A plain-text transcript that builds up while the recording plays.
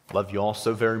Love you all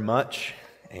so very much,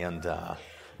 and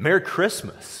Merry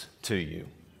Christmas to you.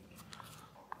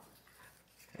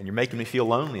 And you're making me feel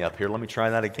lonely up here. Let me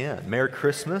try that again. Merry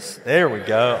Christmas. There we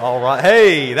go. All right.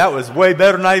 Hey, that was way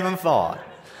better than I even thought.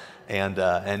 And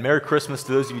Merry Christmas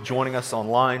to those of you joining us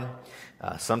online.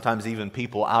 Sometimes even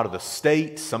people out of the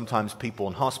state, sometimes people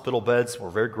in hospital beds. We're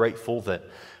very grateful that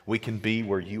we can be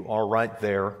where you are right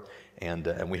there,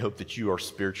 and we hope that you are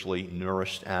spiritually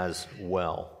nourished as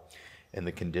well in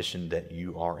the condition that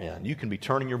you are in. You can be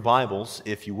turning your Bibles,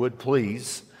 if you would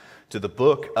please, to the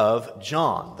book of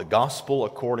John, the Gospel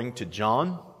according to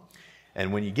John.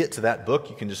 And when you get to that book,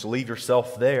 you can just leave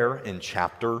yourself there in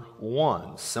chapter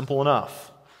 1. Simple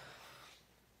enough.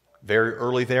 Very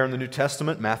early there in the New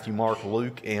Testament, Matthew, Mark,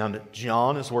 Luke, and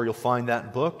John is where you'll find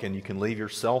that book, and you can leave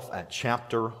yourself at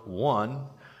chapter 1.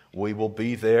 We will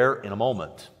be there in a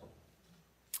moment.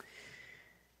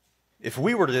 If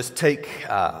we were to just take,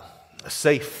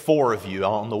 say, 4 of you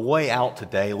on the way out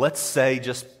today, let's say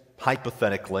just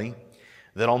hypothetically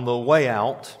that on the way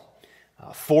out,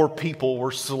 4 people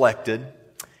were selected,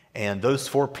 and those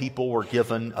 4 people were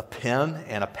given a pen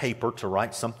and a paper to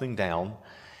write something down.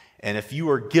 And if you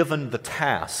were given the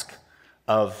task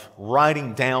of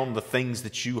writing down the things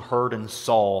that you heard and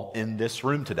saw in this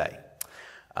room today,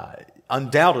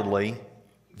 undoubtedly,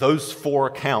 those 4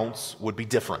 accounts would be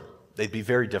different. They'd be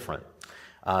very different.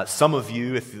 Some of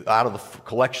you, if out of the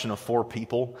collection of 4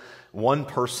 people, one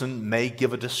person may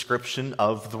give a description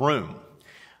of the room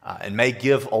and may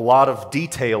give a lot of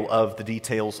detail of the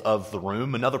details of the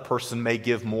room. Another person may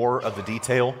give more of the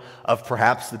detail of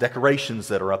perhaps the decorations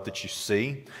that are up that you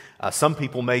see. Some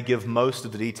people may give most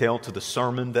of the detail to the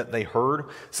sermon that they heard.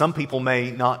 Some people may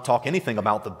not talk anything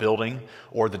about the building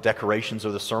or the decorations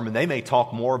or the sermon. They may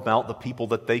talk more about the people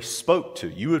that they spoke to.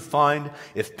 You would find,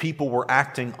 if people were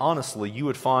acting honestly, you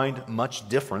would find much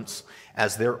difference,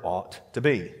 as there ought to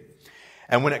be.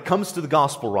 And when it comes to the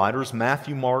gospel writers,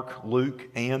 Matthew, Mark, Luke,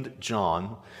 and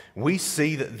John, we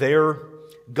see that their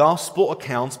gospel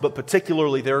accounts, but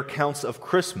particularly their accounts of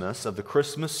Christmas, of the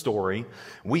Christmas story,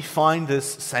 we find this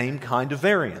same kind of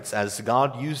variance, as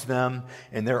God used them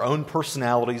in their own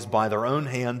personalities by their own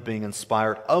hand, being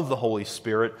inspired of the Holy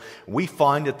Spirit. We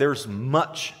find that there's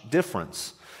much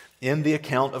difference in the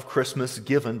account of Christmas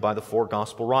given by the 4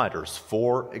 gospel writers.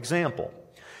 For example,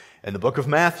 in the book of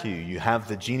Matthew, you have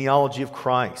the genealogy of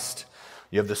Christ.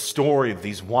 You have the story of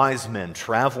these wise men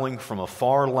traveling from a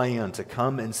far land to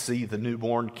come and see the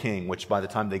newborn king, which by the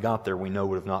time they got there, we know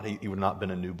he would not have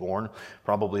been a newborn,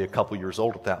 probably a couple years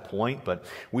old at that point. But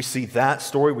we see that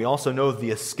story. We also know of the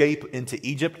escape into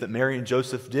Egypt that Mary and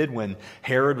Joseph did when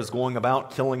Herod was going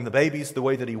about killing the babies the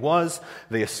way that he was.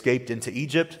 They escaped into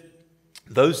Egypt.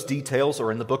 Those details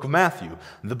are in the book of Matthew.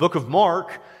 The book of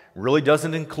Mark really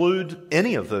doesn't include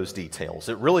any of those details.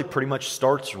 It really pretty much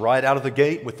starts right out of the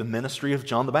gate with the ministry of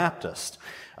John the Baptist.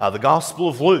 The Gospel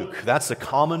of Luke, that's a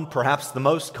common, perhaps the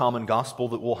most common gospel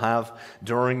that we'll have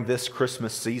during this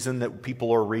Christmas season that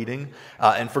people are reading,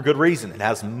 and for good reason. It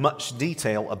has much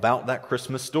detail about that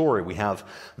Christmas story. We have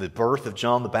the birth of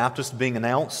John the Baptist being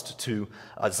announced to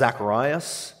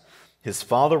Zacharias, his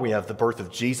father. We have the birth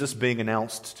of Jesus being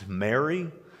announced to Mary.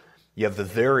 You have the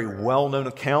very well-known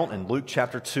account in Luke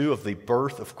chapter 2 of the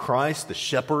birth of Christ, the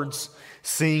shepherds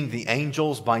seeing the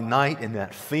angels by night in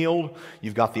that field.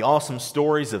 You've got the awesome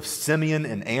stories of Simeon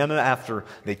and Anna after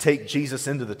they take Jesus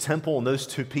into the temple, and those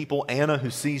 2 people, Anna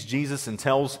who sees Jesus and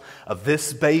tells of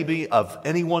this baby, of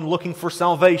anyone looking for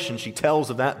salvation, she tells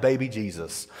of that baby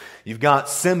Jesus. You've got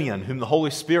Simeon, whom the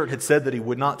Holy Spirit had said that he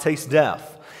would not taste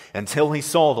death until he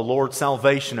saw the Lord's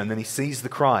salvation, and then he sees the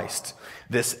Christ,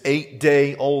 this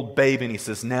 8-day-old baby, and he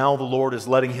says, now the Lord is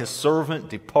letting his servant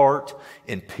depart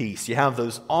in peace. You have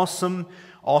those awesome,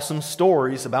 awesome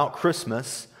stories about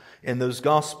Christmas in those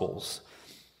Gospels.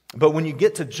 But when you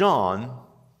get to John,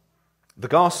 the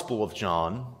Gospel of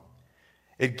John,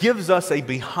 it gives us a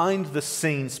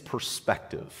behind-the-scenes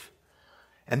perspective.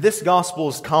 And this Gospel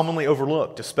is commonly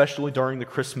overlooked, especially during the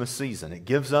Christmas season. It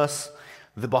gives us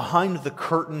the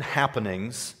behind-the-curtain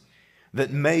happenings that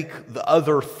make the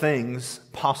other things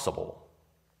possible.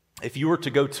 If you were to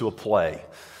go to a play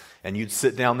and you'd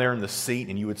sit down there in the seat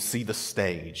and you would see the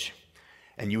stage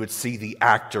and you would see the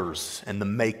actors and the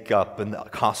makeup and the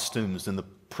costumes and the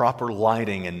proper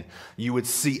lighting, and you would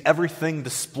see everything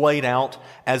displayed out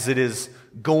as it is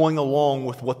going along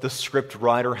with what the script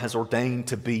writer has ordained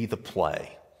to be the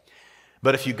play.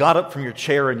 But if you got up from your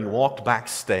chair and you walked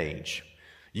backstage,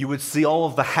 You would see all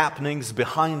of the happenings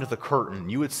behind the curtain.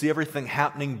 You would see everything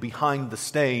happening behind the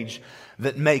stage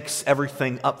that makes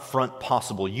everything up front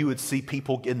possible. You would see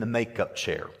people in the makeup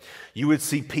chair. You would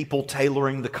see people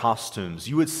tailoring the costumes.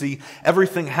 You would see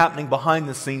everything happening behind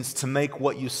the scenes to make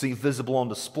what you see visible on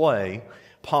display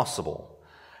possible.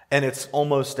 And it's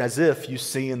almost as if you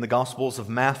see in the Gospels of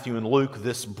Matthew and Luke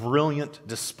this brilliant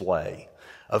display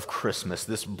of Christmas,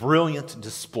 this brilliant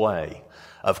display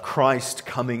of Christ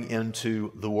coming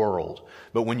into the world.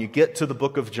 But when you get to the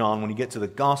book of John, when you get to the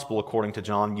Gospel according to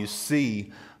John, you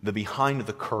see the behind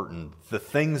the curtain, the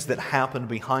things that happened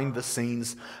behind the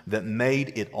scenes that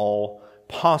made it all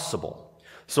possible.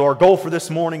 So our goal for this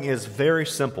morning is very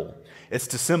simple. It's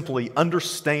to simply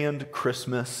understand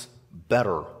Christmas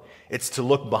better. It's to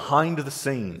look behind the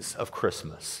scenes of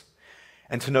Christmas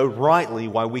and to know rightly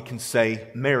why we can say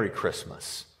Merry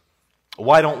Christmas.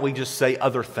 Why don't we just say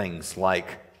other things like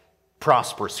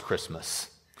Prosperous Christmas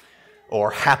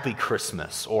or Happy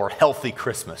Christmas or Healthy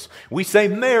Christmas? We say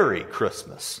Merry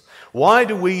Christmas. Why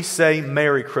do we say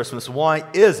Merry Christmas? Why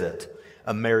is it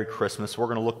a Merry Christmas? We're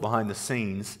going to look behind the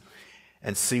scenes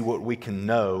and see what we can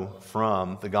know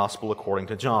from the Gospel according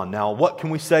to John. Now, what can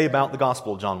we say about the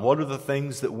Gospel of John? What are the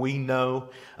things that we know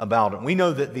about it? We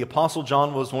know that the Apostle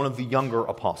John was one of the younger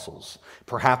apostles,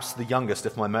 perhaps the youngest,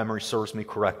 if my memory serves me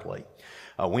correctly.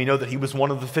 We know that he was one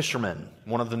of the fishermen,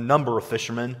 one of the number of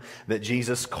fishermen that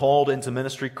Jesus called into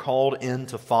ministry, called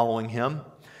into following him.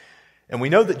 And we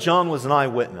know that John was an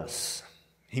eyewitness.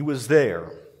 He was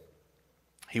there.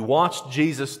 He watched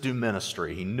Jesus do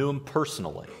ministry. He knew him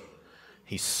personally.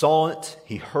 He saw it,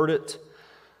 he heard it,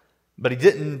 but he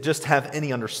didn't just have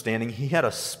any understanding, he had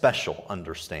a special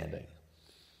understanding.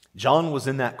 John was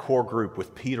in that core group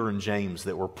with Peter and James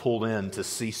that were pulled in to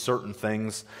see certain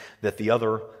things that the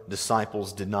other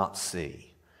disciples did not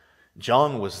see.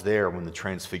 John was there when the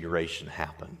transfiguration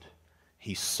happened.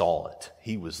 He saw it.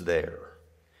 He was there.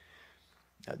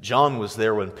 John was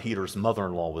there when Peter's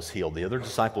mother-in-law was healed. The other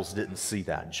disciples didn't see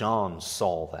that. John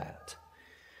saw that.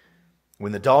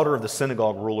 When the daughter of the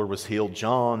synagogue ruler was healed,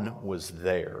 John was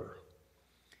there.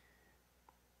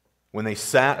 When they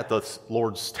sat at the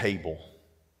Lord's table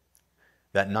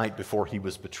that night before he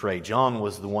was betrayed, John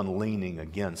was the one leaning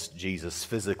against Jesus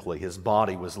physically. His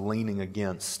body was leaning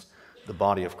against the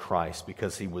body of Christ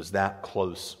because he was that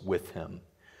close with him.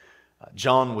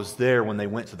 John was there when they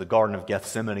went to the Garden of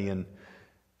Gethsemane and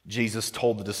Jesus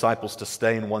told the disciples to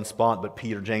stay in one spot, but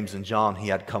Peter, James, and John, he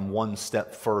had come one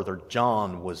step further.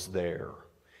 John was there.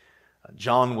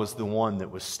 John was the one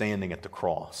that was standing at the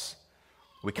cross.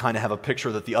 We kind of have a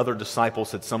picture that the other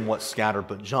disciples had somewhat scattered,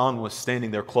 but John was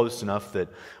standing there close enough that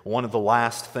one of the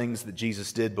last things that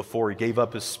Jesus did before he gave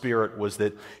up his spirit was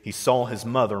that he saw his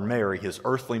mother, Mary, his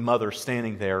earthly mother,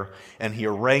 standing there, and he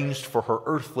arranged for her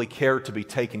earthly care to be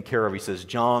taken care of. He says,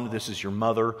 John, this is your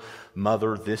mother.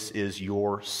 Mother, this is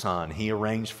your son. He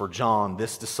arranged for John,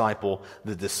 this disciple,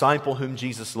 the disciple whom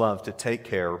Jesus loved, to take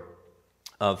care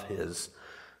of his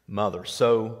mother.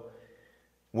 So,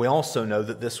 we also know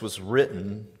that this was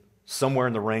written somewhere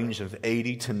in the range of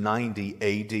 80 to 90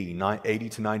 AD, 80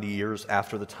 to 90 years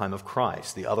after the time of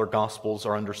Christ. The other Gospels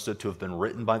are understood to have been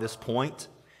written by this point.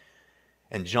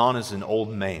 And John is an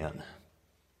old man.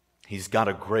 He's got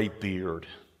a gray beard.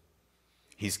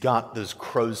 He's got those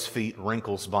crow's feet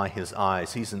wrinkles by his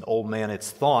eyes. He's an old man.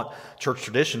 It's thought, church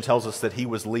tradition tells us that he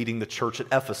was leading the church at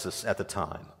Ephesus at the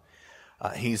time.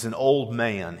 He's an old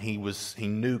man. He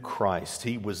knew Christ.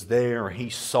 He was there. He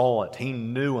saw it. He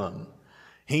knew him.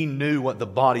 He knew what the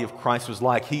body of Christ was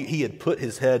like. He had put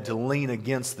his head to lean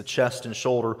against the chest and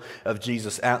shoulder of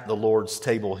Jesus at the Lord's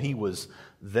table. He was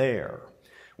there.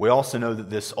 We also know that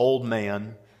this old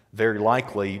man, very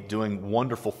likely doing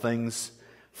wonderful things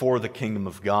for the kingdom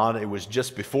of God, it was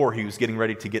just before he was getting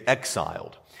ready to get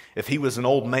exiled. If he was an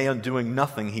old man doing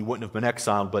nothing, he wouldn't have been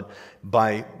exiled. But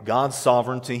by God's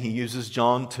sovereignty, he uses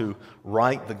John to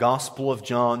write the Gospel of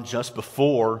John just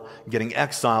before getting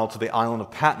exiled to the island of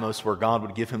Patmos, where God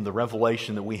would give him the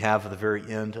revelation that we have at the very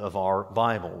end of our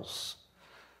Bibles.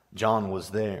 John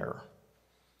was there.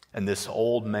 And this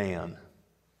old man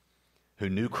who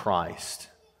knew Christ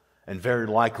and very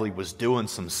likely was doing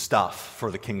some stuff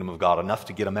for the kingdom of God, enough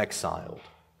to get him exiled.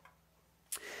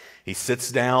 He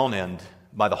sits down, and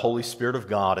by the Holy Spirit of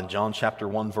God, in John chapter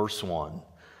 1, verse 1,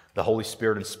 the Holy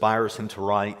Spirit inspires him to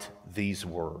write these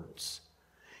words.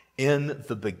 In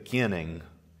the beginning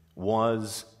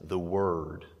was the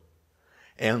Word,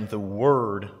 and the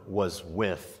Word was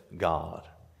with God,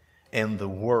 and the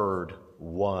Word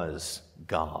was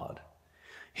God.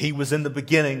 He was in the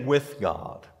beginning with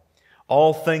God.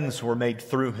 All things were made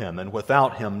through him, and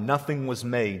without him nothing was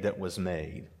made that was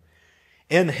made.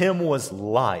 In him was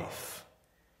life,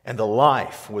 and the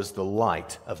life was the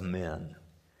light of men.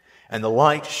 And the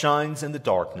light shines in the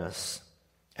darkness,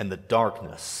 and the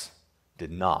darkness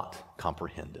did not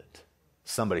comprehend it.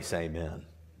 Somebody say amen.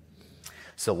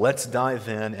 So let's dive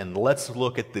in and let's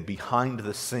look at the behind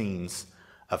the scenes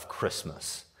of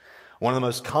Christmas. One of the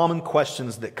most common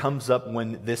questions that comes up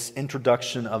when this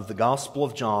introduction of the Gospel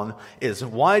of John is,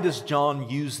 why does John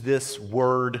use this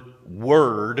word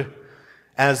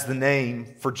as the name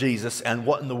for Jesus, and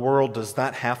what in the world does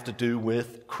that have to do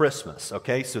with Christmas?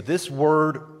 Okay, so this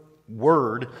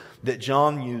word that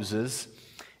John uses,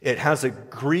 it has a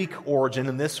Greek origin,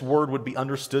 and this word would be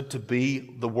understood to be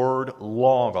the word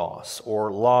logos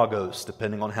or logos,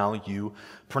 depending on how you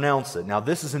pronounce it. Now,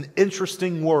 this is an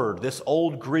interesting word, this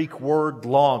old Greek word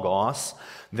logos,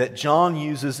 that John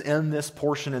uses in this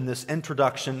portion, in this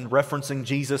introduction, referencing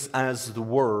Jesus as the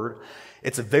Word.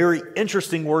 It's a very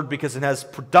interesting word because it has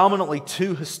predominantly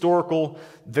two historical,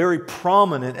 very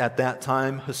prominent at that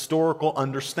time, historical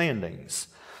understandings.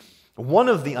 One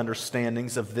of the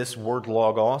understandings of this word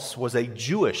logos was a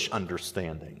Jewish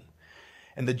understanding.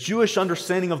 And the Jewish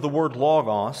understanding of the word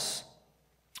logos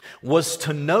was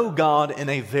to know God in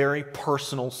a very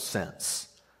personal sense.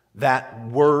 That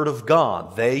Word of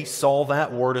God. They saw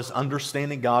that word as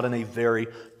understanding God in a very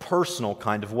personal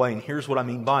kind of way. And here's what I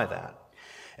mean by that.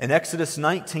 In Exodus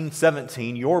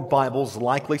 19:17, your Bibles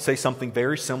likely say something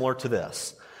very similar to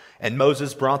this. And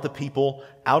Moses brought the people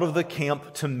out of the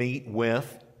camp to meet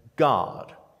with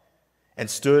God and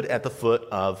stood at the foot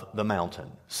of the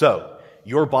mountain. So,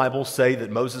 your Bibles say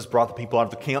that Moses brought the people out of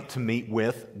the camp to meet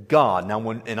with God. Now,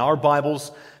 when in our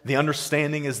Bibles, the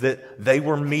understanding is that they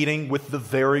were meeting with the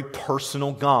very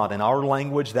personal God. In our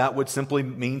language, that would simply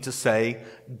mean to say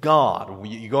God.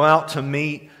 You go out to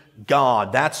meet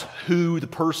God. That's who the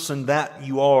person that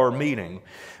you are meeting.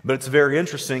 But it's very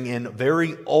interesting, in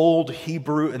very old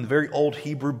Hebrew and very old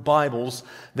Hebrew Bibles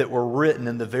that were written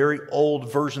in the very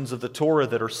old versions of the Torah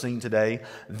that are seen today,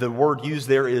 the word used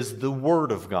there is the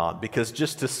Word of God, because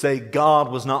just to say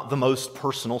God was not the most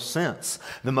personal sense.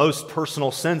 The most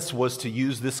personal sense was to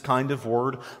use this kind of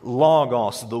word,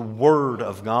 logos, the Word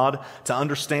of God. To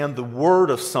understand the word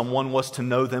of someone was to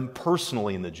know them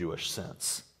personally in the Jewish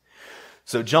sense.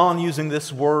 So John, using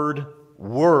this word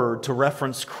to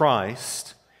reference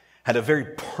Christ, had a very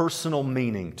personal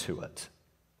meaning to it.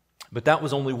 But that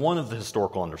was only one of the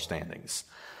historical understandings.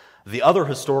 The other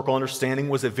historical understanding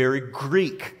was a very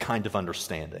Greek kind of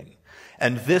understanding.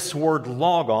 And this word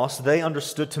logos, they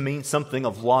understood to mean something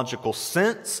of logical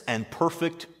sense and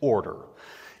perfect order.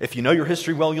 If you know your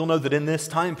history well, you'll know that in this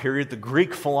time period, the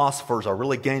Greek philosophers are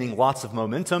really gaining lots of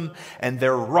momentum, and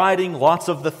they're writing lots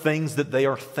of the things that they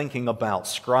are thinking about.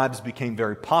 Scribes became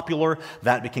very popular.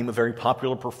 That became a very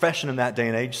popular profession in that day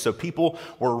and age. So people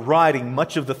were writing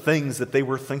much of the things that they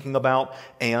were thinking about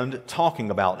and talking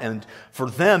about. And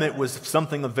for them, it was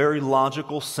something of very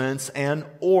logical sense and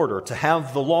order. To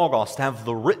have the logos, to have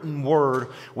the written word,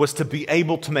 was to be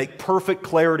able to make perfect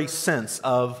clarity sense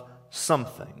of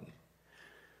something.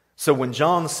 So when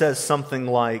John says something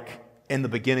like, in the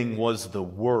beginning was the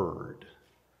Word,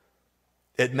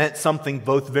 it meant something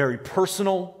both very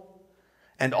personal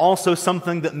and also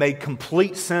something that made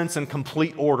complete sense and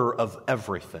complete order of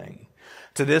everything.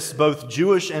 To this both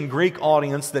Jewish and Greek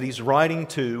audience that he's writing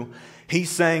to,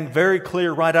 he's saying very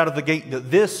clear right out of the gate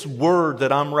that this Word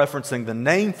that I'm referencing, the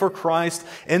name for Christ,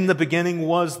 in the beginning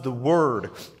was the Word.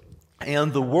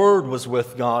 And the Word was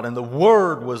with God, and the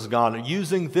Word was God.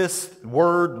 Using this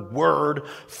word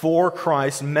for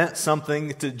Christ meant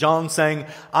something to John, saying,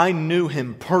 I knew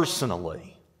Him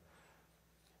personally.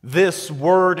 This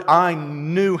Word, I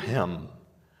knew Him.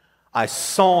 I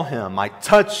saw Him. I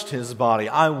touched His body.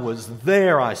 I was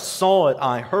there. I saw it.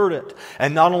 I heard it.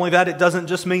 And not only that, it doesn't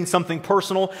just mean something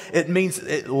personal. It means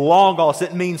logos.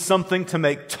 It means something to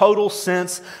make total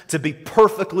sense, to be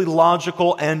perfectly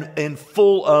logical and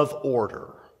full of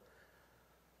order.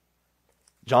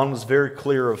 John was very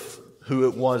clear of who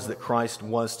it was that Christ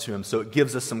was to him. So it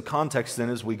gives us some context then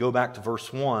as we go back to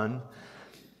verse 1.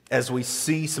 As we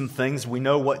see some things, we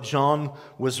know what John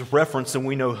was referencing.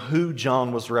 We know who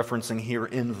John was referencing here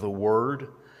in the Word.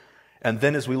 And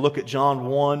then as we look at John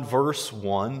 1, verse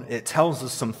 1, it tells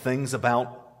us some things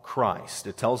about Christ.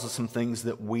 It tells us some things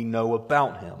that we know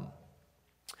about Him.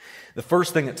 The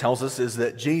first thing it tells us is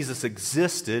that Jesus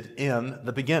existed in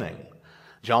the beginning.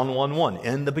 John 1:1,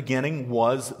 in the beginning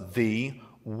was the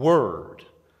Word.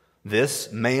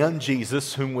 This man,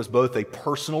 Jesus, whom was both a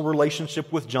personal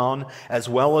relationship with John, as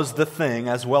well as the thing,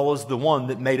 as well as the one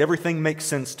that made everything make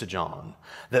sense to John,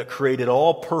 that created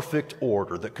all perfect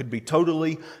order, that could be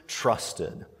totally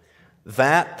trusted.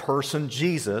 That person,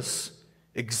 Jesus,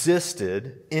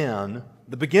 existed in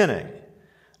the beginning.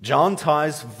 John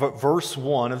ties verse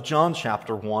 1 of John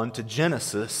chapter 1 to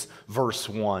Genesis verse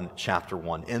 1, chapter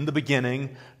 1. In the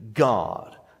beginning,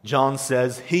 God. John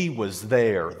says He was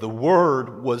there. The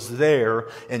Word was there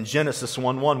in Genesis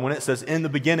 1:1. When it says, in the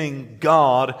beginning,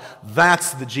 God,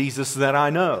 that's the Jesus that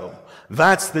I know.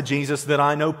 That's the Jesus that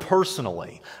I know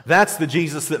personally. That's the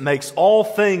Jesus that makes all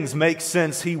things make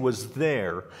sense. He was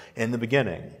there in the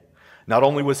beginning. Not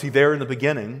only was He there in the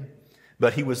beginning,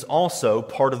 but He was also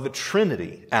part of the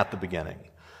Trinity at the beginning.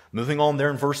 Moving on there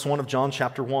in verse 1 of John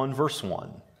chapter 1, verse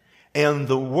 1. And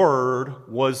the Word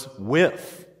was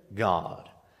with God.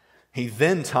 He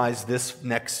then ties this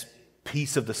next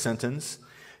piece of the sentence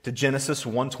to Genesis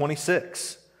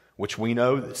 1:26, which we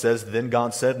know that says, then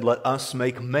God said, let us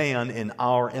make man in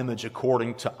our image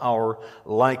according to our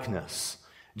likeness.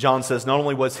 John says not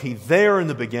only was He there in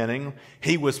the beginning,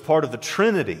 He was part of the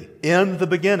Trinity in the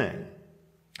beginning.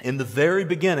 In the very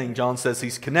beginning, John says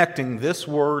He's connecting this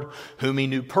Word, whom He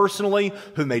knew personally,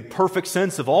 who made perfect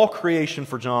sense of all creation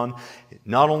for John.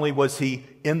 Not only was He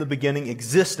in the beginning,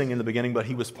 existing in the beginning, but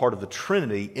He was part of the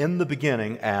Trinity in the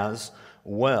beginning as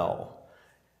well.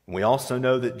 We also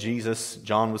know that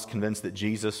John was convinced that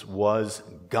Jesus was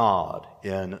God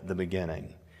in the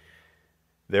beginning.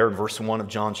 There in verse 1 of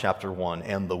John chapter 1,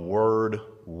 and the Word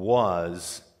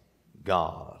was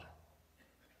God.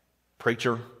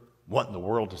 Preacher, what in the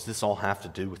world does this all have to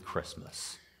do with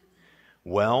Christmas?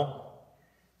 Well,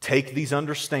 take these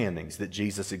understandings that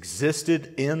Jesus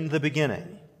existed in the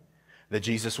beginning, that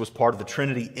Jesus was part of the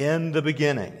Trinity in the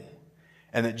beginning,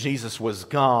 and that Jesus was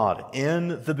God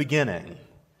in the beginning.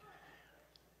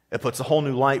 It puts a whole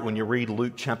new light when you read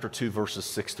Luke chapter 2, verses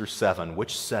 6 through 7,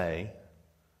 which say,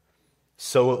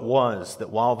 so it was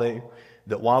that while they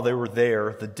were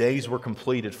there, the days were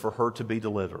completed for her to be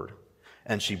delivered.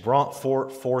 And she brought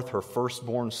forth her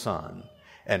firstborn son,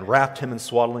 and wrapped him in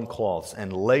swaddling cloths,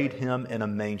 and laid him in a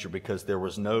manger, because there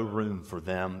was no room for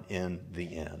them in the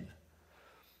inn.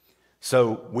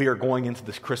 So we are going into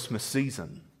this Christmas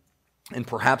season. And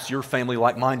perhaps your family,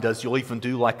 like mine does, you'll even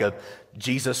do like a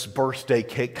Jesus birthday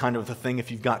cake kind of a thing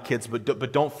if you've got kids.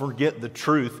 But don't forget the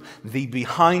truth, the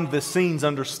behind-the-scenes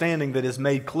understanding that is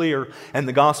made clear in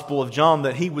the Gospel of John,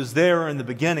 that He was there in the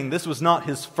beginning. This was not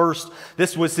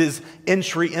this was His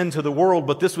entry into the world,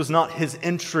 but this was not His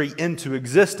entry into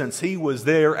existence. He was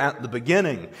there at the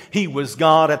beginning. He was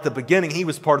God at the beginning. He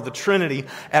was part of the Trinity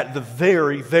at the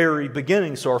very, very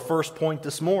beginning. So our first point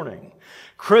this morning,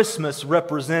 Christmas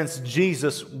represents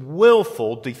Jesus'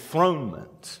 willful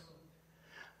dethronement.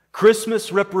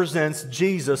 Christmas represents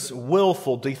Jesus'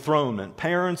 willful dethronement.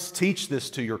 Parents, teach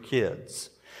this to your kids.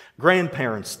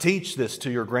 Grandparents, teach this to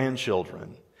your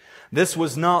grandchildren. This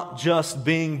was not just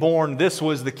being born. This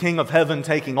was the King of Heaven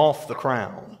taking off the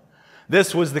crown.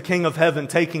 This was the King of Heaven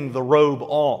taking the robe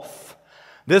off.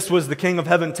 This was the King of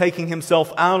Heaven taking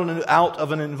Himself out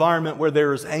of an environment where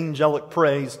there is angelic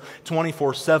praise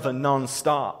 24/7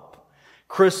 nonstop.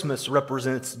 Christmas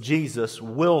represents Jesus'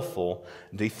 willful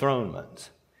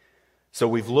dethronement. So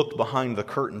we've looked behind the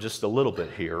curtain just a little bit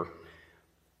here.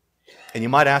 And you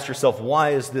might ask yourself,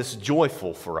 why is this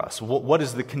joyful for us? What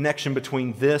is the connection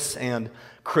between this and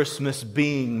Christmas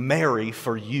being merry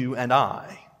for you and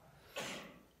I?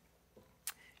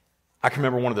 I can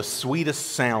remember one of the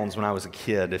sweetest sounds when I was a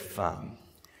kid. If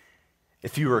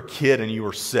you were a kid and you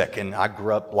were sick, and I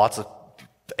grew up lots of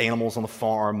animals on the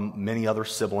farm, many other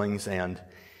siblings, and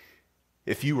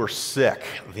if you were sick,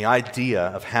 the idea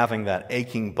of having that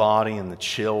aching body and the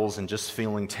chills and just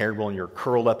feeling terrible, and you're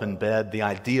curled up in bed, the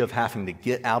idea of having to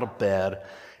get out of bed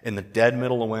in the dead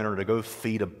middle of winter to go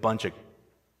feed a bunch of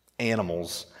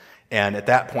animals. And at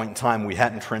that point in time, we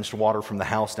hadn't trenched water from the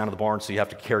house down to the barn, so you have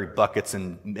to carry buckets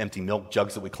and empty milk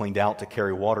jugs that we cleaned out to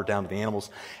carry water down to the animals.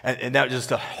 And that was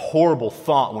just a horrible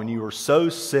thought when you were so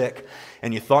sick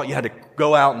and you thought you had to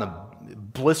go out in the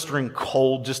blistering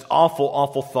cold, just awful,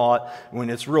 awful thought. When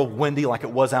it's real windy like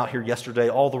it was out here yesterday,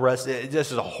 all the rest, it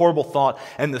just is a horrible thought.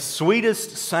 And the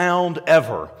sweetest sound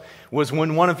ever was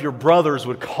when one of your brothers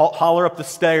would holler up the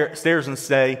stairs and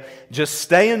say, just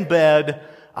stay in bed.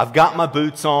 I've got my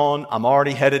boots on. I'm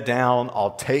already headed down.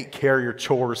 I'll take care of your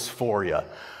chores for you.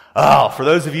 Oh, for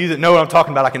those of you that know what I'm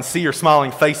talking about, I can see your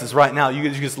smiling faces right now. You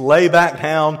just lay back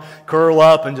down, curl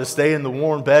up, and just stay in the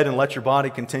warm bed and let your body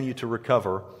continue to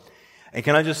recover. And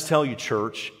can I just tell you,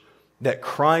 church, that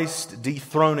Christ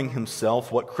dethroning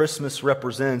Himself, what Christmas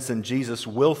represents, and Jesus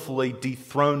willfully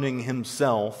dethroning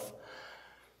Himself,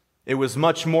 it was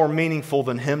much more meaningful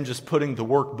than Him just putting the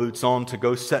work boots on to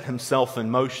go set Himself in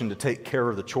motion to take care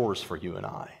of the chores for you and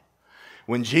I.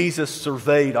 When Jesus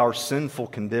surveyed our sinful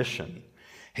condition,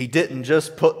 He didn't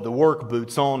just put the work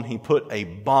boots on, He put a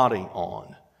body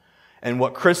on. And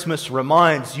what Christmas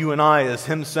reminds you and I is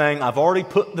Him saying, I've already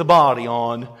put the body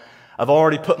on. I've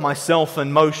already put myself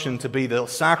in motion to be the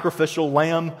sacrificial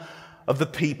lamb of the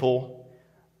people.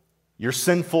 Your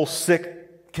sinful,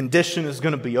 sick condition is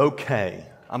going to be okay.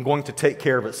 I'm going to take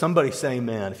care of it. Somebody say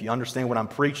amen if you understand what I'm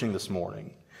preaching this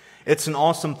morning. It's an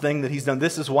awesome thing that He's done.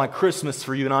 This is why Christmas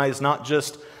for you and I is not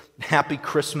just Happy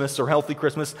Christmas or Healthy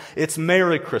Christmas. It's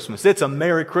Merry Christmas. It's a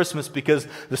Merry Christmas because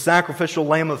the sacrificial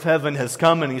Lamb of Heaven has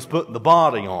come and He's put the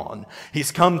body on.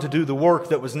 He's come to do the work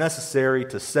that was necessary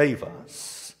to save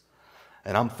us.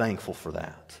 And I'm thankful for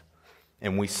that.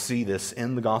 And we see this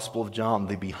in the Gospel of John,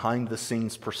 the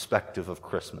behind-the-scenes perspective of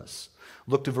Christmas.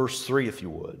 Look to verse 3 if you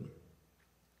would.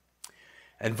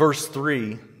 And verse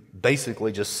 3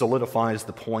 basically just solidifies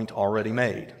the point already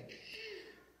made.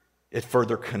 It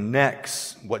further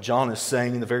connects what John is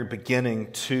saying in the very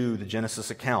beginning to the Genesis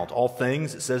account. All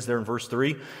things, it says there in verse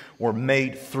 3, were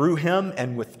made through Him,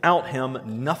 and without Him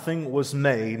nothing was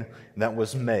made that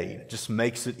was made. It just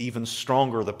makes it even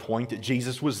stronger, the point that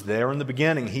Jesus was there in the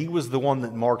beginning. He was the one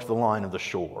that marked the line of the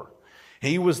shore.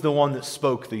 He was the one that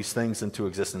spoke these things into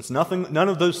existence. None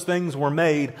of those things were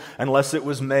made unless it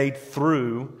was made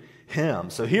through Him.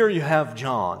 So here you have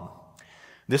John,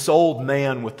 this old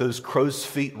man with those crow's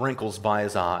feet wrinkles by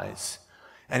his eyes.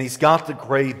 And he's got the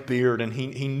gray beard, and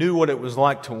he knew what it was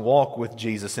like to walk with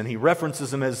Jesus. And he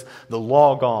references Him as the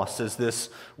Logos, as this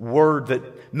word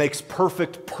that makes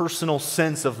perfect personal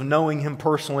sense of knowing Him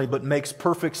personally, but makes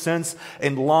perfect sense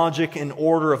in logic and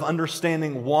order of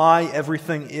understanding why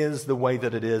everything is the way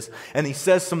that it is. And he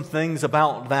says some things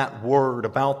about that word,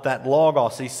 about that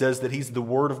Logos. He says that He's the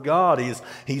Word of God.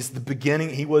 He's the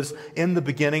beginning. He was in the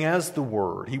beginning as the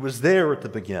Word. He was there at the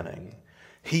beginning.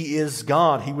 He is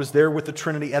God. He was there with the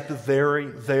Trinity at the very,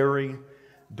 very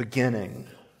beginning.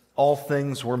 All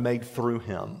things were made through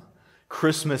Him.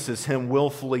 Christmas is Him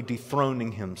willfully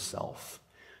dethroning Himself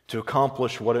to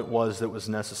accomplish what it was that was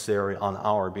necessary on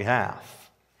our behalf.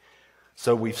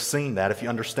 So we've seen that. If you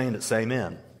understand it, say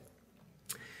amen.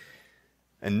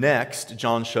 And next,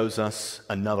 John shows us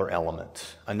another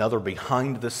element, another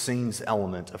behind-the-scenes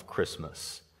element of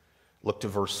Christmas. Look to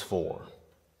verse 4.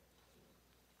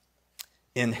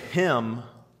 In Him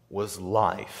was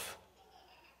life,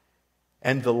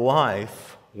 and the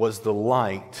life was the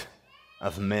light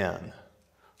of men.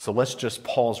 So let's just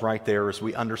pause right there as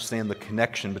we understand the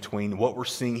connection between what we're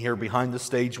seeing here behind the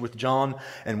stage with John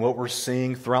and what we're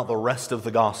seeing throughout the rest of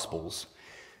the Gospels.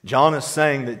 John is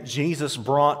saying that Jesus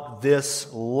brought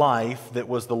this life that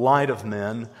was the light of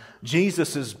men.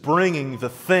 Jesus is bringing the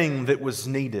thing that was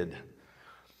needed.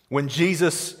 When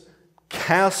Jesus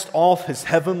cast off His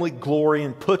heavenly glory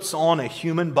and puts on a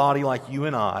human body like you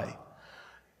and I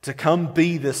to come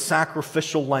be this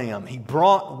sacrificial lamb, He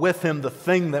brought with Him the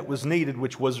thing that was needed,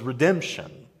 which was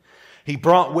redemption. He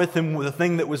brought with Him the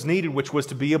thing that was needed, which was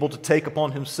to be able to take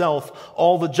upon Himself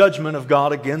all the judgment of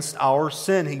God against our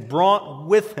sin. He brought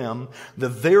with Him the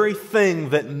very thing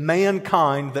that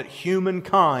mankind, that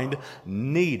humankind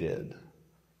needed.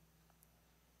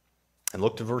 And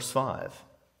look to verse 5.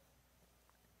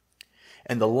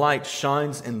 And the light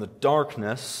shines in the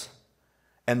darkness,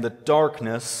 and the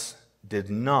darkness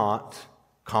did not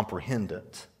comprehend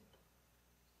it.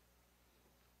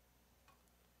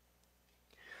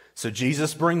 So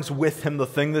Jesus brings with Him the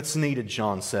thing that's needed,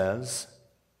 John says.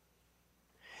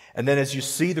 And then as you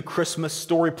see the Christmas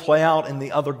story play out in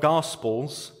the other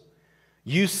Gospels,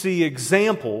 you see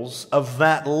examples of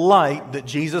that light that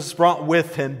Jesus brought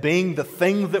with Him being the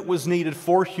thing that was needed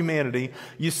for humanity.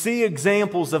 You see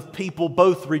examples of people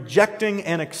both rejecting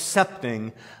and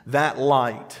accepting that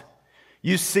light.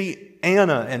 You see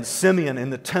Anna and Simeon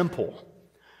in the temple,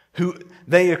 who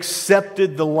they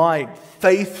accepted the light.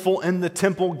 Faithful in the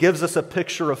temple gives us a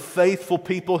picture of faithful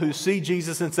people who see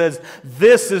Jesus and says,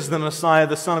 this is the Messiah,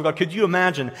 the Son of God. Could you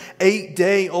imagine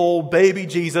 8-day-old baby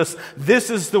Jesus? This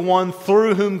is the one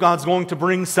through whom God's going to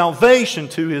bring salvation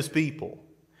to His people.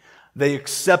 They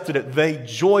accepted it. They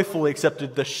joyfully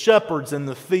accepted. The shepherds in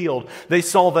the field, they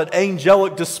saw that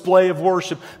angelic display of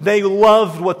worship. They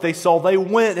loved what they saw. They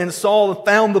went and saw and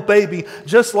found the baby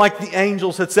just like the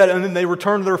angels had said. And then they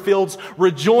returned to their fields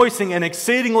rejoicing and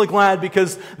exceedingly glad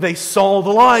because they saw the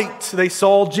light. They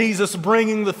saw Jesus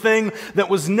bringing the thing that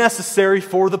was necessary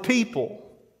for the people.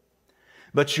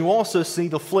 But you also see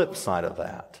the flip side of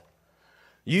that.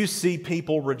 You see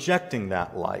people rejecting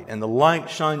that light, and the light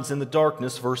shines in the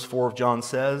darkness, verse 4 of John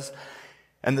says,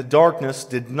 And the darkness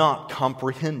did not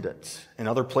comprehend it. In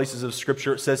other places of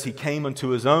Scripture, it says he came unto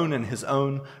his own, and his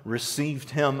own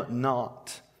received him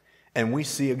not. And we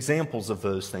see examples of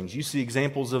those things. You see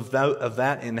examples of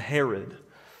that in Herod,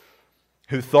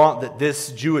 who thought that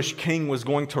this Jewish king was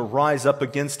going to rise up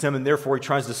against him, and therefore he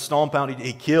tries to stomp out,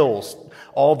 he kills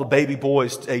all the baby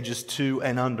boys ages 2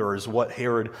 and under, is what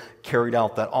Herod carried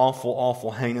out, that awful,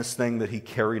 awful, heinous thing that he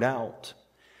carried out.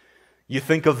 You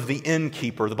think of the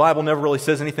innkeeper. The Bible never really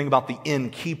says anything about the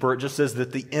innkeeper. It just says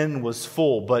that the inn was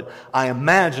full. But I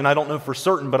imagine, I don't know for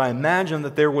certain, but I imagine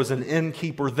that there was an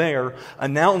innkeeper there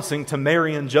announcing to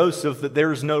Mary and Joseph that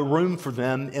there's no room for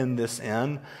them in this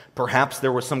inn. Perhaps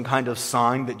there was some kind of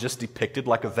sign that just depicted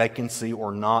like a vacancy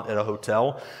or not at a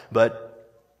hotel.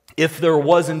 But if there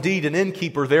was indeed an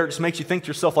innkeeper there, it just makes you think to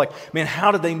yourself like, man,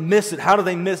 how did they miss it?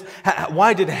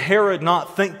 Why did Herod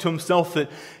not think to himself that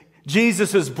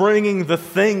Jesus is bringing the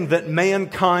thing that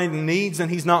mankind needs,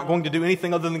 and he's not going to do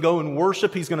anything other than go and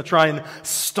worship. He's going to try and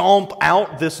stomp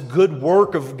out this good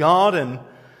work of God.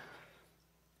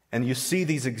 And you see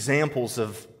these examples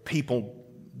of people,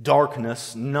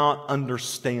 darkness, not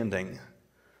understanding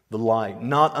the light,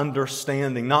 not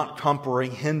understanding, not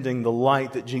comprehending the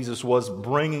light that Jesus was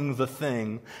bringing, the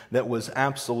thing that was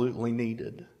absolutely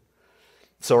needed.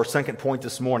 So our second point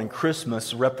this morning,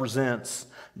 Christmas represents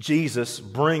Jesus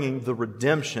bringing the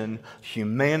redemption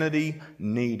humanity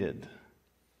needed.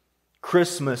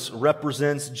 Christmas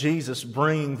represents Jesus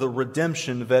bringing the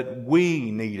redemption that we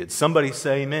needed. Somebody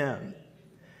say amen.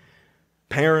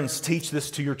 Parents, teach this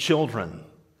to your children.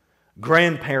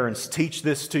 Grandparents, teach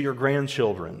this to your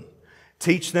grandchildren.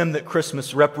 Teach them that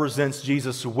Christmas represents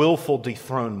Jesus' willful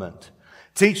dethronement.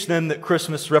 Teach them that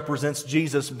Christmas represents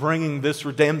Jesus bringing this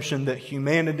redemption that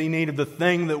humanity needed, the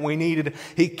thing that we needed.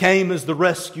 He came as the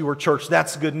rescuer, church.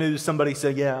 That's good news. Somebody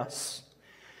say yes.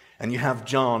 And you have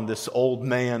John, this old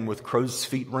man with crow's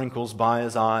feet wrinkles by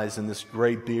his eyes and this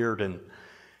gray beard. And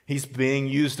he's being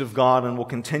used of God and will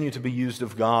continue to be used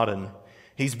of God. And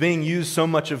he's being used so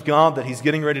much of God that he's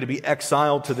getting ready to be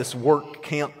exiled to this work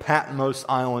camp, Patmos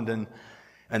Island.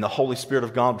 And the Holy Spirit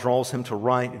of God draws him to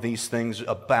write these things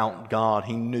about God.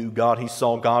 He knew God. He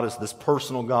saw God as this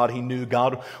personal God. He knew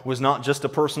God was not just a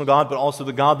personal God, but also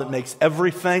the God that makes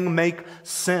everything make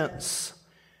sense.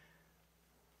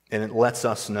 And it lets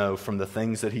us know from the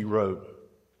things that he wrote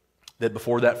that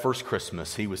before that first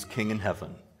Christmas, he was king in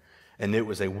heaven. And it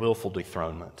was a willful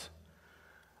dethronement.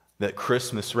 That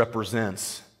Christmas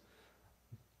represents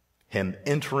him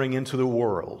entering into the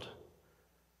world.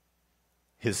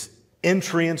 His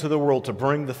entry into the world to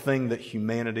bring the thing that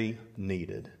humanity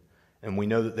needed. And we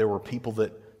know that there were people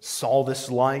that saw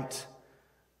this light,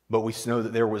 but we know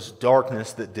that there was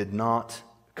darkness that did not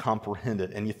comprehend it.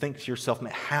 And you think to yourself,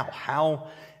 man,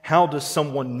 how does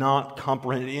someone not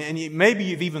comprehend it? And maybe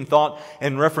you've even thought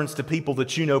in reference to people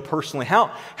that you know personally,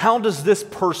 how does this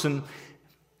person,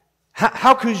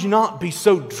 how could you not be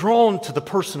so drawn to the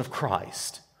person of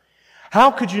Christ? How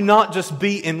could you not just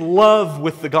be in love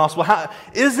with the gospel?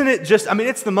 Isn't it just,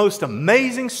 it's the most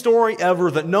amazing story ever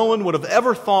that no one would have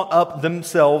ever thought up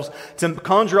themselves to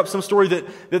conjure up some story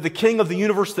that the king of the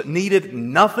universe that needed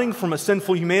nothing from a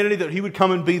sinful humanity, that he would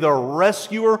come and be the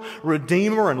rescuer,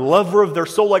 redeemer, and lover of their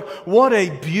soul. Like, what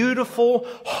a beautiful,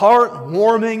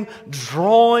 heartwarming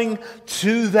drawing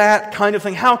to that kind of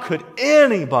thing. How could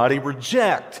anybody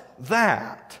reject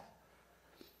that?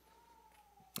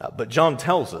 But John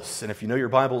tells us, and if you know your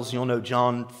Bibles, you'll know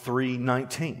John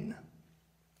 3:19.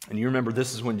 And you remember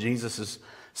this is when Jesus is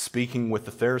speaking with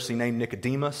the Pharisee named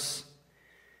Nicodemus.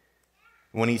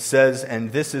 When he says,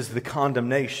 and this is the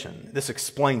condemnation. This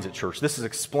explains it, church. This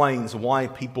explains why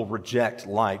people reject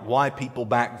light. Why people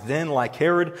back then, like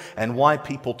Herod, and why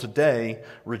people today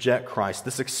reject Christ.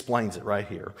 This explains it right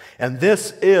here. And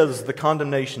this is the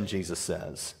condemnation, Jesus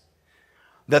says.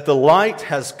 That the light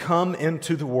has come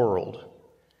into the world,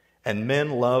 and men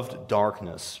loved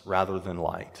darkness rather than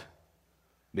light,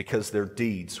 because their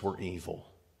deeds were evil.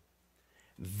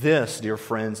 This, dear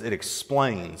friends, it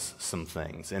explains some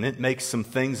things, and it makes some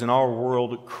things in our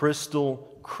world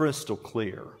crystal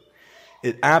clear.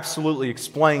 It absolutely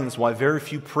explains why very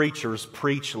few preachers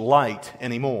preach light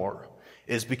anymore,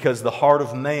 is because the heart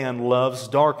of man loves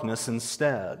darkness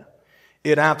instead.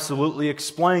 It absolutely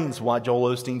explains why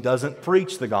Joel Osteen doesn't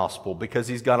preach the gospel, because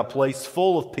he's got a place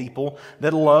full of people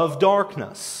that love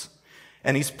darkness.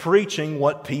 And he's preaching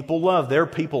what people love. There are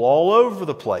people all over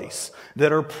the place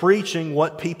that are preaching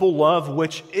what people love,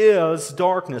 which is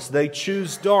darkness. They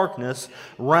choose darkness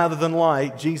rather than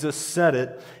light. Jesus said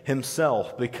it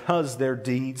himself, because their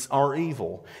deeds are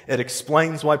evil. It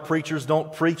explains why preachers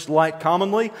don't preach light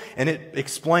commonly, and it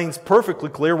explains perfectly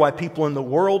clear why people in the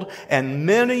world and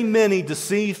many, many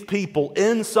deceived people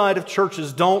inside of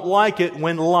churches don't like it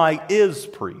when light is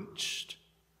preached.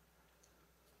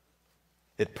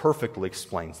 It perfectly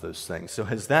explains those things. So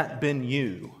has that been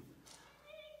you?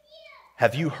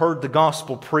 Have you heard the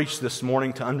gospel preached this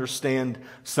morning to understand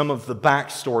some of the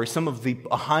backstory, some of the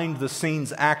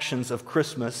behind-the-scenes actions of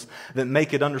Christmas that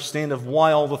make it understand of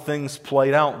why all the things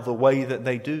played out the way that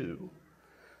they do?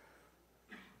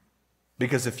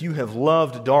 Because if you have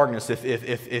loved darkness, if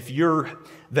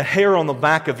the hair on the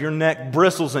back of your neck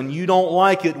bristles and you don't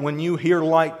like it when you hear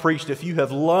light preached, if you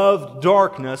have loved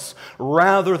darkness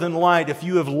rather than light, if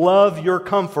you have loved your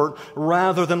comfort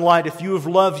rather than light, if you have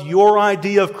loved your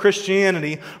idea of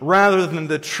Christianity rather than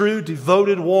the true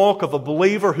devoted walk of a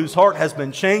believer whose heart has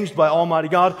been changed by Almighty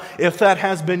God, if that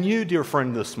has been you, dear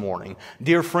friend, this morning,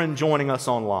 dear friend joining us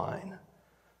online,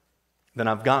 then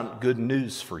I've got good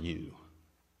news for you.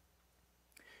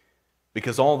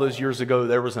 Because all those years ago,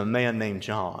 there was a man named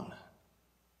John.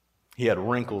 He had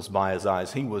wrinkles by his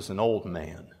eyes. He was an old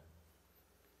man.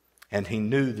 And he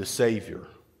knew the Savior.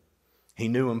 He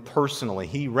knew him personally.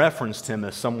 He referenced him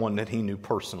as someone that he knew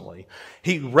personally.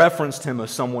 He referenced him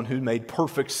as someone who made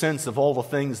perfect sense of all the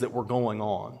things that were going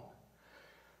on.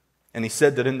 And he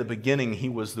said that in the beginning, he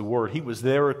was the Word. He was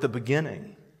there at the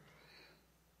beginning.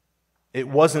 It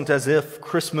wasn't as if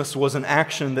Christmas was an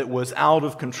action that was out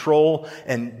of control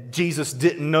and Jesus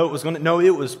didn't know it was going to. No,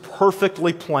 it was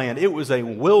perfectly planned. It was a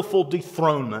willful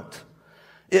dethronement.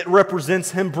 It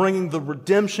represents Him bringing the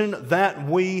redemption that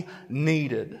we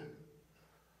needed.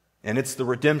 And it's the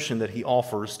redemption that He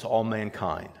offers to all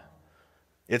mankind.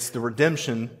 It's the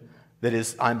redemption that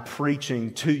is, I'm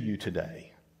preaching to you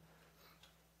today.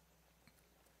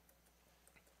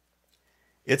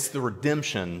 It's the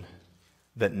redemption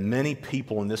that many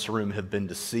people in this room have been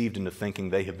deceived into thinking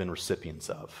they have been recipients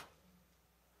of.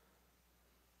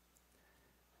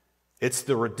 It's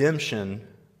the redemption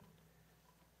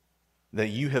that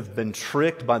you have been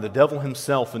tricked by the devil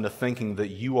himself into thinking that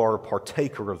you are a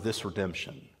partaker of this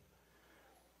redemption.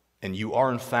 And you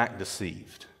are in fact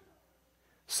deceived.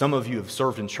 Some of you have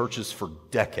served in churches for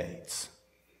decades.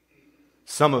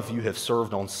 Some of you have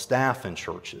served on staff in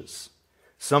churches.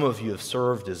 Some of you have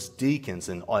served as deacons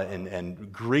and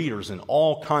greeters in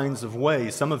all kinds of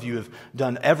ways. Some of you have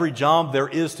done every job there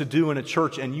is to do in a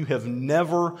church, and you have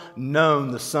never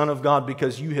known the Son of God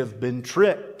because you have been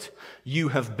tricked. You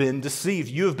have been deceived.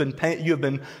 You have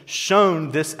been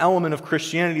shown this element of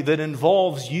Christianity that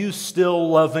involves you still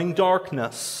loving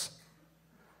darkness.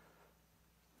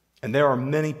 And there are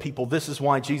many people. This is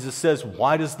why Jesus says,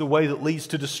 "Wide is the way that leads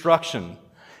to destruction."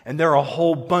 And there are a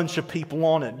whole bunch of people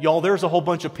on it. Y'all, there's a whole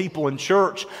bunch of people in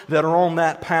church that are on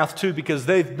that path too because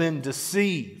they've been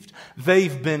deceived.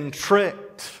 They've been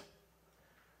tricked.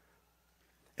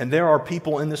 And there are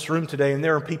people in this room today, and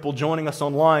there are people joining us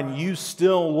online. You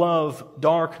still love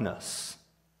darkness.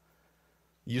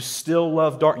 You still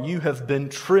love dark. You have been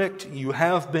tricked. You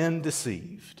have been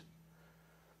deceived.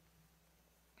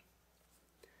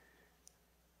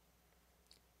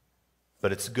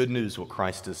 But it's good news what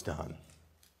Christ has done.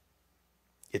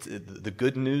 The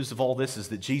good news of all this is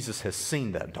that Jesus has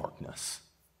seen that darkness.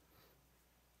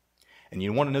 And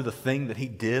you want to know the thing that He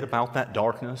did about that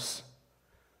darkness?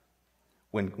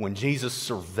 When Jesus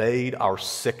surveyed our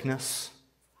sickness,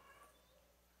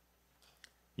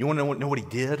 you want to know what He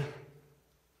did?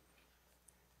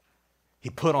 He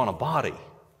put on a body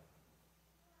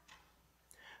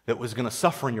that was going to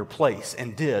suffer in your place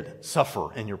and did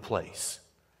suffer in your place.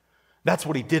 That's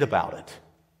what He did about it.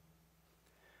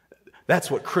 That's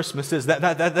what Christmas is.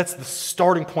 That's the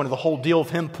starting point of the whole deal of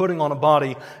Him putting on a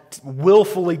body,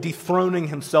 willfully dethroning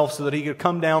Himself so that He could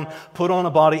come down, put on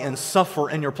a body, and suffer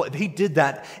in your place. He did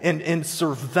that in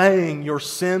surveying your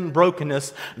sin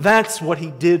brokenness. That's what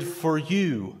He did for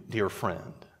you, dear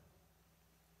friend.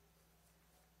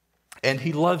 And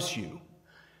He loves you.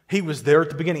 He was there at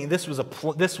the beginning. This was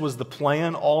the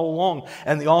plan all along.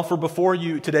 And the offer before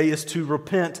you today is to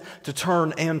repent, to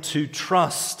turn, and to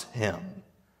trust Him.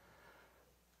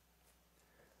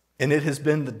 And it has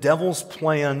been the devil's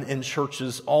plan in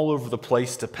churches all over the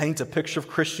place to paint a picture of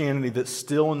Christianity that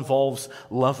still involves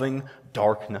loving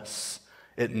darkness.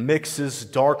 It mixes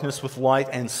darkness with light,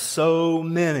 and so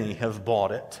many have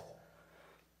bought it.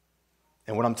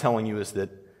 And what I'm telling you is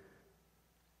that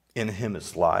in Him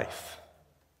is life.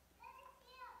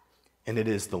 and it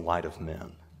is the light of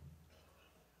men.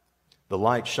 The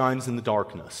light shines in the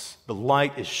darkness. The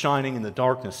light is shining in the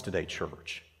darkness today,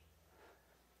 church.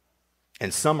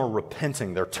 And some are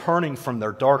repenting. They're turning from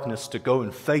their darkness to go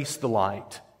and face the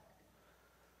light.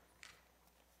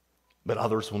 But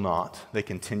others will not. They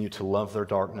continue to love their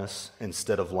darkness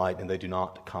instead of light, and they do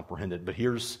not comprehend it. But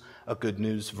here's a good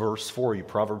news verse for you.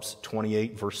 Proverbs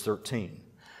 28, verse 13.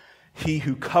 He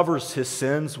who covers his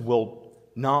sins will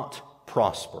not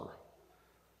prosper,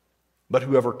 but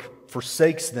whoever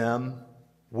forsakes them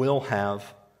will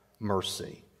have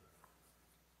mercy.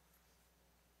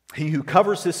 He who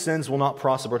covers his sins will not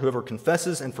prosper, but whoever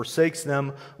confesses and forsakes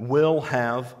them will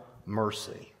have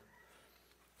mercy.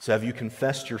 So have you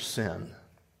confessed your sin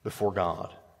before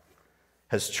God?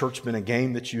 Has church been a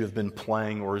game that you have been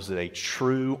playing, or is it a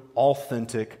true,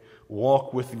 authentic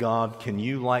walk with God? Can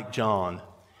you, like John,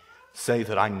 say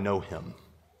that I know Him?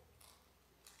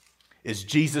 Is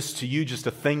Jesus to you just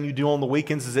a thing you do on the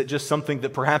weekends? Is it just something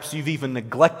that perhaps you've even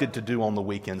neglected to do on the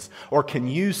weekends? Or can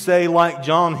you say, like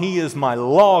John, He is my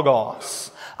Logos?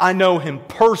 I know Him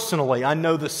personally. I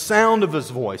know the sound of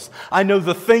His voice. I know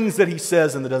the things that He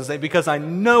says and that doesn't say, because I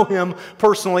know Him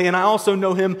personally, and I also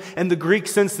know Him in the Greek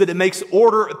sense that it makes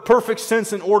order, perfect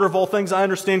sense in order of all things. I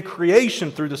understand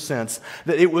creation through the sense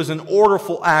that it was an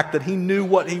orderful act, that He knew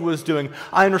what He was doing.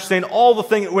 I understand all the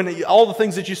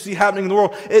things that you see happening in the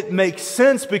world. It makes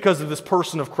sense because of this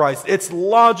person of Christ. It's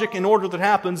logic in order that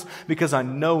happens because I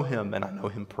know Him and I know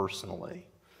Him personally.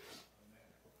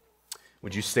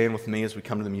 Would you stand with me as we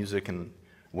come to the music and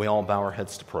we all bow our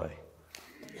heads to pray?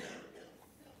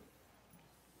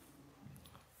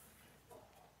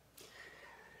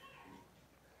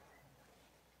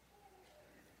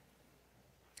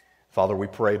 Father, we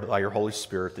pray by your Holy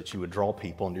Spirit that you would draw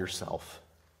people into yourself.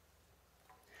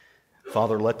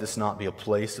 Father, let this not be a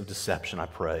place of deception, I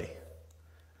pray.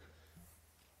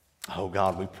 Oh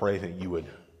God, we pray that you would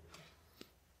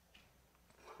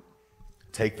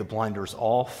take the blinders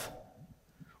off.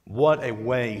 What a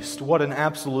waste, what an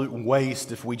absolute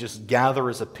waste if we just gather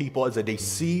as a people, as a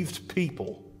deceived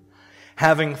people,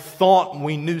 having thought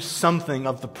we knew something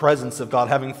of the presence of God,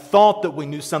 having thought that we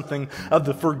knew something of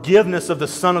the forgiveness of the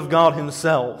Son of God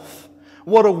Himself.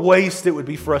 What a waste it would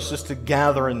be for us just to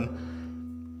gather and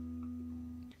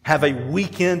have a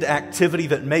weekend activity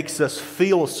that makes us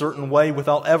feel a certain way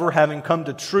without ever having come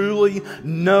to truly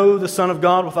know the Son of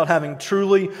God, without having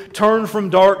truly turned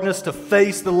from darkness to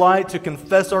face the light, to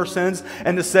confess our sins,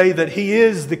 and to say that He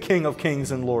is the King of Kings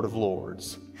and Lord of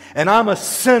Lords. And I'm a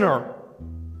sinner.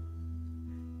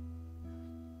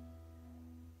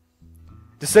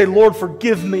 To say, Lord,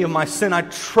 forgive me of my sin. I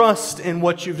trust in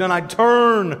what you've done. I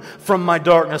turn from my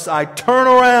darkness. I turn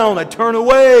around. I turn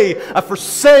away. I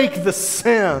forsake the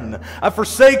sin. I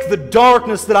forsake the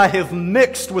darkness that I have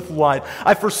mixed with light.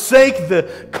 I forsake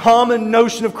the common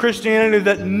notion of Christianity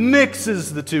that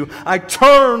mixes the two. I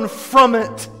turn from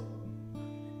it.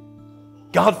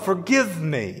 God, forgive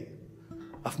me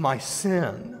of my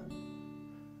sin.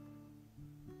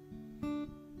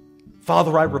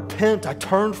 Father, I repent. I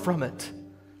turn from it.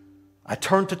 I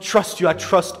turn to trust you. I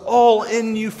trust all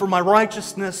in you for my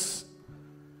righteousness.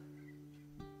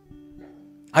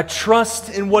 I trust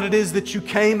in what it is that you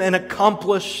came and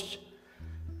accomplished.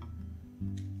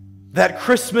 That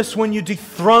Christmas when you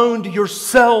dethroned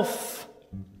yourself.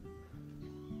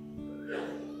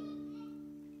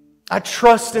 I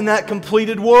trust in that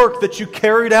completed work that you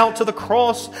carried out to the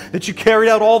cross, that you carried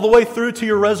out all the way through to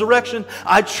your resurrection.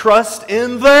 I trust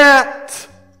in that.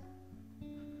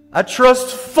 I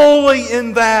trust fully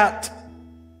in that.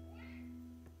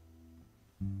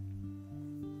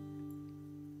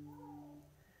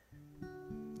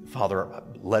 Father,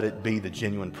 let it be the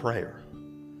genuine prayer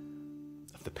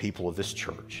of the people of this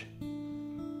church.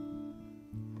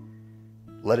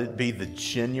 Let it be the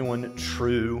genuine,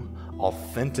 true,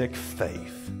 authentic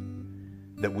faith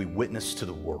that we witness to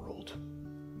the world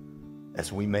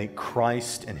as we make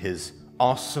Christ and His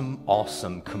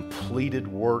awesome, completed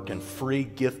work and free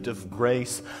gift of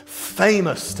grace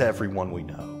famous to everyone we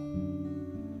know.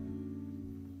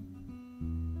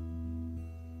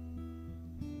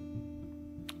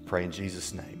 Pray in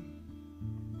Jesus' name.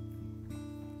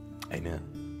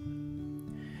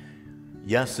 Amen.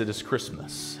 Yes, it is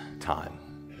Christmas time.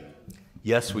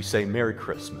 Yes, we say Merry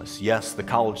Christmas. Yes, the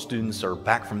college students are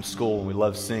back from school and we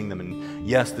love seeing them. And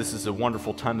yes, this is a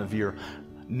wonderful time of year.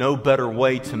 No better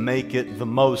way to make it the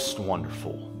most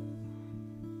wonderful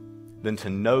than to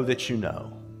know that you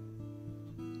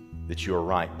are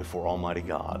right before Almighty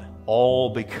God,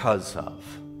 all because of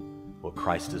what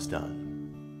Christ has done.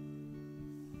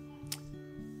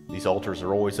 These altars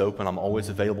are always open. I'm always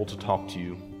available to talk to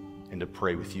you and to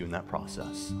pray with you in that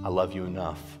process. I love you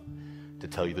enough to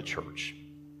tell you the church.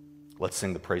 Let's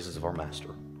sing the praises of our Master.